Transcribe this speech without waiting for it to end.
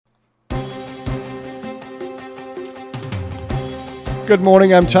Good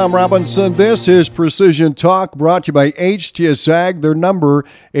morning, I'm Tom Robinson. This is Precision Talk brought to you by HTS Ag. Their number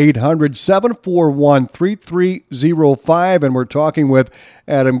 800-741-3305. And we're talking with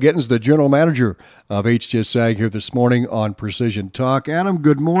Adam Gittins, the General Manager of HTS Ag here this morning on Precision Talk. Adam,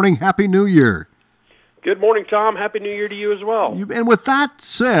 good morning. Happy New Year. Good morning, Tom. Happy New Year to you as well. And with that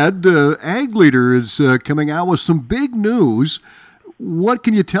said, Ag Leader is coming out with some big news. What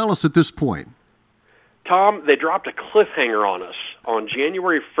can you tell us at this point? Tom, they dropped a cliffhanger on us. On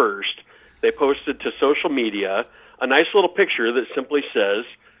January 1st, they posted to social media a nice little picture that simply says,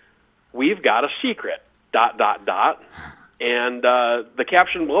 "We've got a secret, ... And the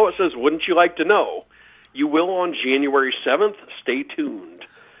caption below it says, "Wouldn't you like to know? You will on January 7th. Stay tuned."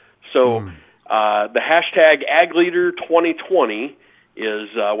 So the hashtag AgLeader2020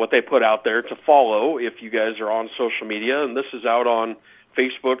 is what they put out there to follow if you guys are on social media. And this is out on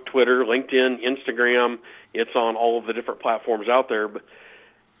Facebook, Twitter, LinkedIn, Instagram. It's on all of the different platforms out there. But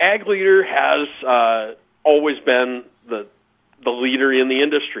Ag Leader has always been the leader in the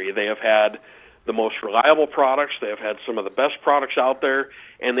industry. They have had the most reliable products. They have had some of the best products out there,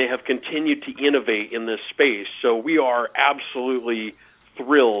 and they have continued to innovate in this space. So we are absolutely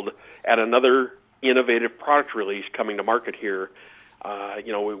thrilled at another innovative product release coming to market here.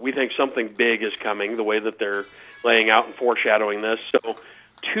 We think something big is coming, the way that they're laying out and foreshadowing this. So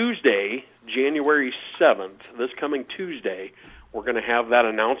Tuesday, January 7th, this coming Tuesday, we're going to have that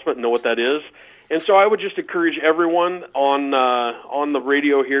announcement, know what that is. And so I would just encourage everyone on the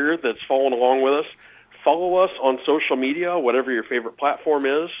radio here that's following along with us, follow us on social media, whatever your favorite platform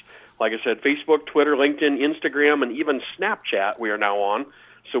is. Like I said, Facebook, Twitter, LinkedIn, Instagram, and even Snapchat we are now on.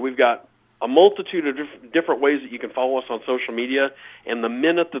 So we've got a multitude of different ways that you can follow us on social media. And the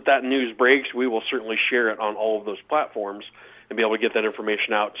minute that news breaks, we will certainly share it on all of those platforms and be able to get that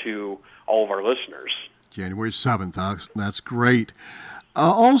information out to all of our listeners. January 7th, that's great.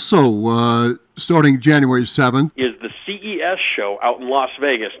 Also, starting January 7th, is the CES show out in Las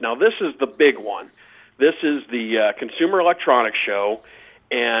Vegas. Now, this is the big one. This is the Consumer Electronics Show,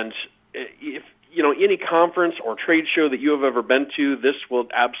 and if any conference or trade show that you have ever been to, this will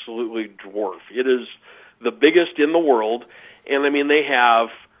absolutely dwarf. It is the biggest in the world, and they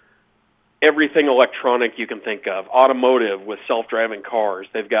have everything electronic you can think of. Automotive with self-driving cars.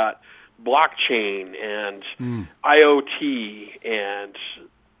 They've got blockchain and IoT and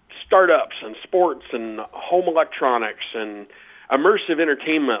startups and sports and home electronics and immersive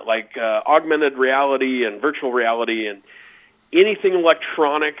entertainment like augmented reality and virtual reality, and anything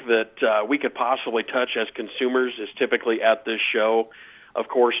electronic that we could possibly touch as consumers is typically at this show. Of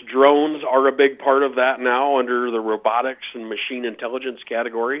course, drones are a big part of that now under the robotics and machine intelligence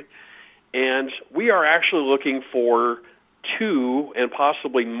category. And we are actually looking for 2 and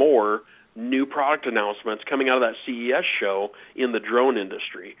possibly more new product announcements coming out of that CES show in the drone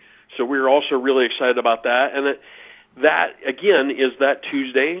industry. So we're also really excited about that. And that again, is that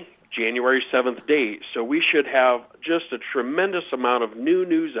Tuesday, January 7th date. So we should have just a tremendous amount of new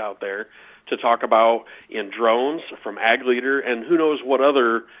news out there to talk about in drones from Ag Leader, and who knows what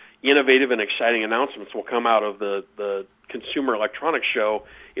other innovative and exciting announcements will come out of the Consumer Electronics Show.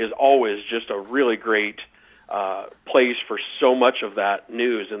 Is always just a really great place for so much of that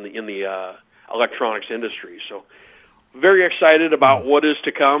news in the electronics industry. So very excited about what is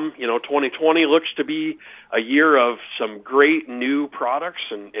to come. 2020 looks to be a year of some great new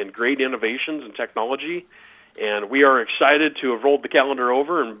products and great innovations and technology. And we are excited to have rolled the calendar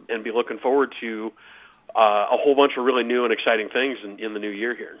over and be looking forward to a whole bunch of really new and exciting things in the new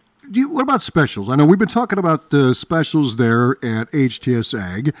year here. What about specials? I know we've been talking about the specials there at HTS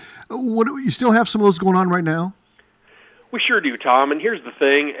Ag. You still have some of those going on right now? We sure do, Tom. And here's the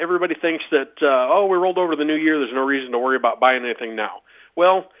thing. Everybody thinks that, we rolled over the new year. There's no reason to worry about buying anything now.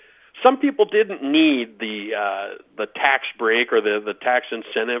 Well, some people didn't need the tax break or the tax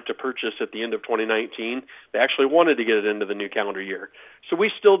incentive to purchase at the end of 2019. They actually wanted to get it into the new calendar year. So we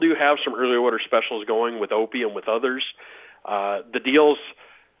still do have some early order specials going with Opie and with others. The deals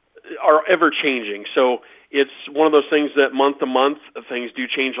are ever changing. So it's one of those things that month to month things do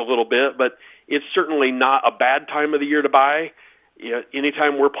change a little bit, but it's certainly not a bad time of the year to buy.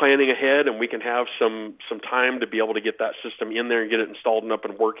 Anytime we're planning ahead and we can have some time to be able to get that system in there and get it installed and up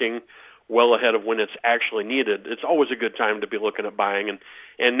and working well ahead of when it's actually needed, it's always a good time to be looking at buying.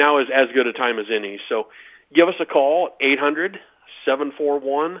 And now is as good a time as any. So give us a call,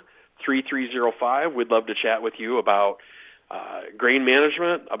 800-741-3305. We'd love to chat with you about grain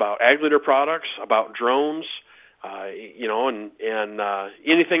management, about Ag Leader products, about drones, and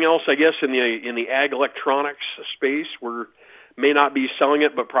anything else, I guess, in the ag electronics space. We're may not be selling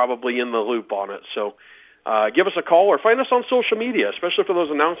it, but probably in the loop on it. So give us a call or find us on social media, especially for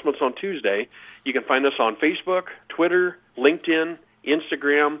those announcements on Tuesday. You can find us on Facebook, Twitter, LinkedIn,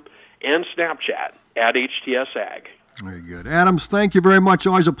 Instagram, and Snapchat at HTSAG. Very good. Adams, thank you very much.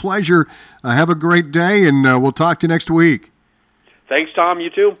 Always a pleasure. Have a great day, and we'll talk to you next week. Thanks, Tom. You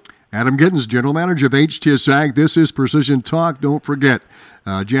too. Adam Gittins, General Manager of HTS Ag. This is Precision Talk. Don't forget,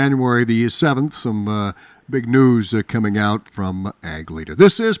 January the 7th, some big news coming out from Ag Leader.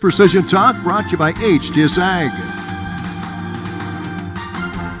 This is Precision Talk, brought to you by HTS Ag.